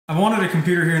I've wanted a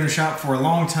computer here in the shop for a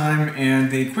long time, and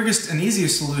the quickest and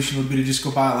easiest solution would be to just go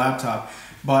buy a laptop.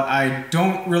 But I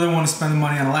don't really want to spend the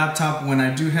money on a laptop when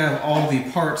I do have all the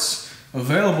parts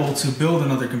available to build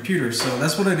another computer. So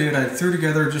that's what I did. I threw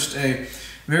together just a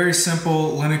very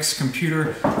simple Linux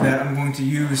computer that I'm going to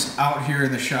use out here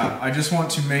in the shop. I just want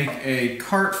to make a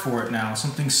cart for it now,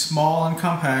 something small and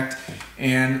compact,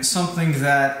 and something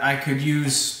that I could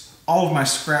use all of my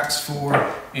scraps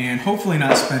for and hopefully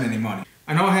not spend any money.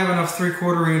 I know I have enough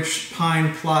 3/4 inch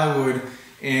pine plywood,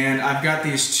 and I've got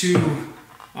these two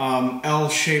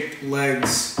L-shaped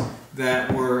legs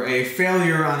that were a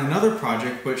failure on another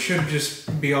project, but should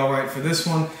just be alright for this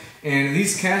one. And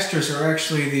these casters are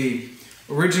actually the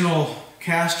original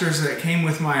casters that came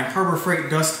with my Harbor Freight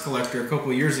dust collector a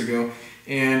couple of years ago,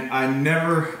 and I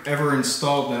never ever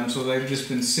installed them, so they've just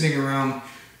been sitting around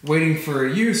waiting for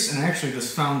use, and I actually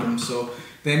just found them. So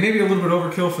they may be a little bit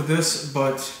overkill for this,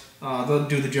 but they'll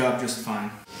do the job just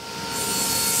fine.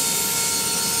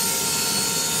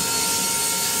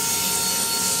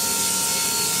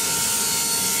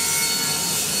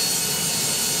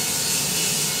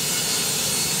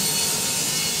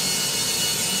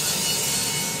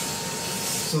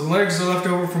 So the legs are left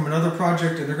over from another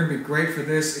project, and they're going to be great for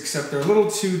this, except they're a little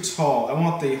too tall. I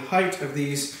want the height of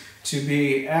these to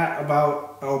be at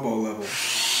about elbow level.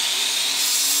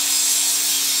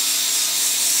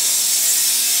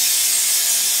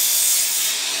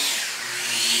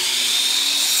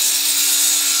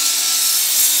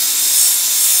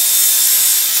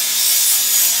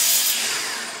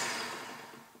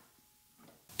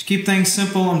 To keep things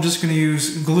simple, I'm just going to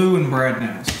use glue and brad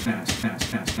nails.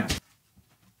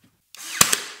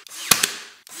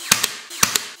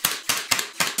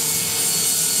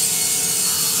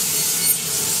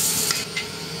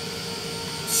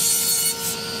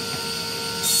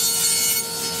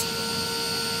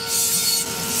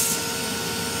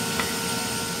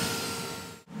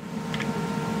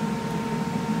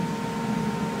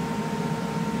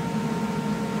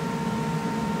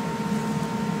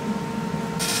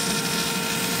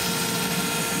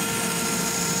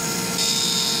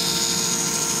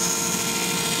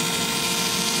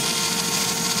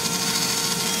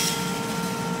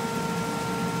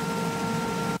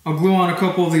 I'll glue on a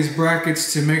couple of these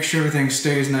brackets to make sure everything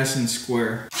stays nice and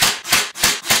square.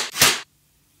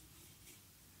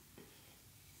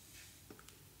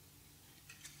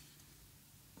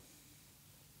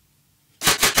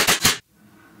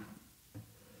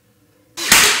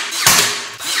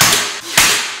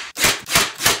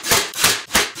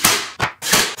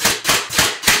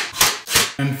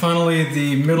 And finally,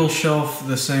 the middle shelf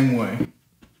the same way.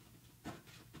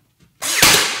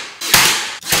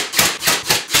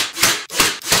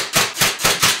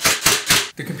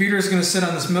 The computer is going to sit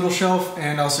on this middle shelf,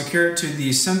 and I'll secure it to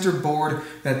the center board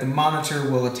that the monitor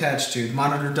will attach to. The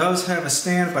monitor does have a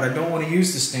stand, but I don't want to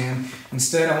use the stand.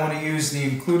 Instead, I want to use the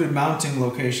included mounting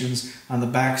locations on the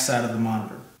back side of the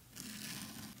monitor.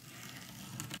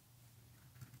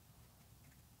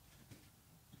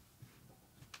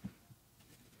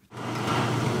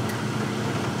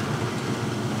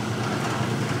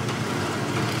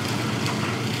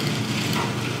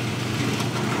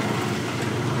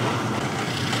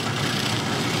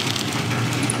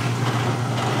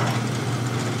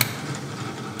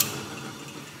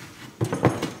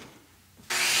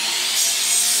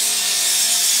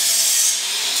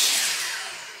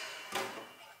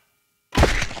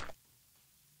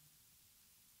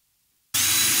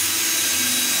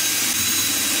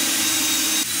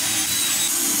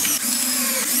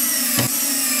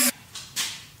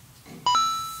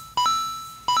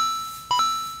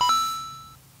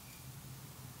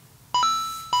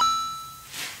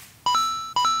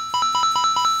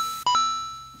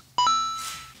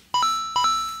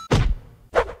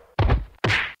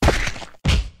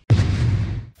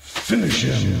 Finish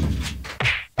him!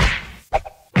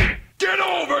 Get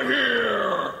over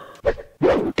here!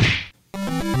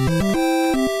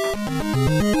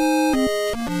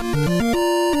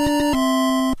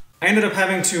 I ended up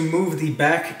having to move the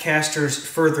back casters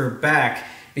further back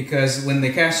because when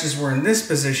the casters were in this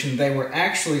position, they were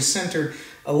actually centered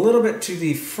a little bit to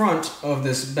the front of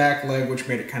this back leg, which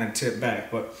made it kind of tip back.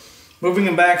 But moving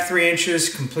them back 3 inches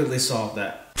completely solved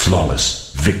that.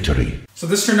 Flawless victory. So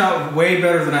this turned out way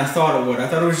better than I thought it would. I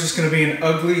thought it was just going to be an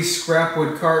ugly scrap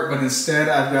wood cart, but instead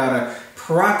I've got a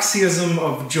paroxysm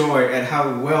of joy at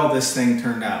how well this thing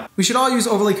turned out. We should all use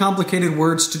overly complicated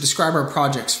words to describe our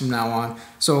projects from now on.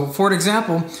 So, for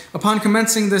example, upon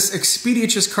commencing this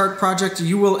expeditious cart project,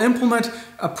 you will implement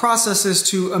processes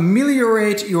to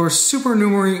ameliorate your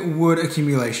supernumerary wood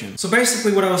accumulation. So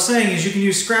basically what I was saying is you can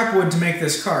use scrap wood to make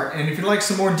this cart, and if you'd like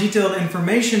some more detailed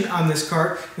information on this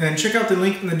cart, then check out the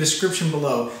link in the description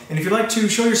below. And if you'd like to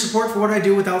show your support for what I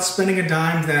do without spending a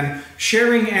dime, then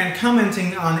sharing and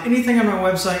commenting on anything on my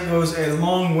website goes a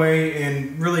long way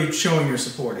in really showing your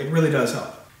support. It really does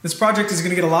help. This project is going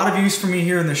to get a lot of use for me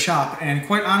here in the shop, and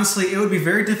quite honestly, it would be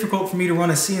very difficult for me to run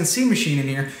a CNC machine in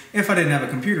here if I didn't have a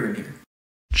computer in here.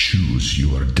 Choose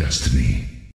your destiny.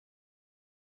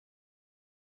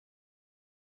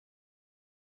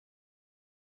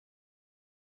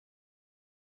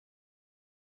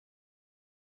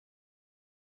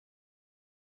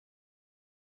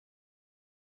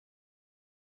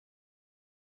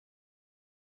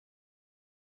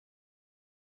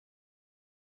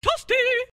 Toasty!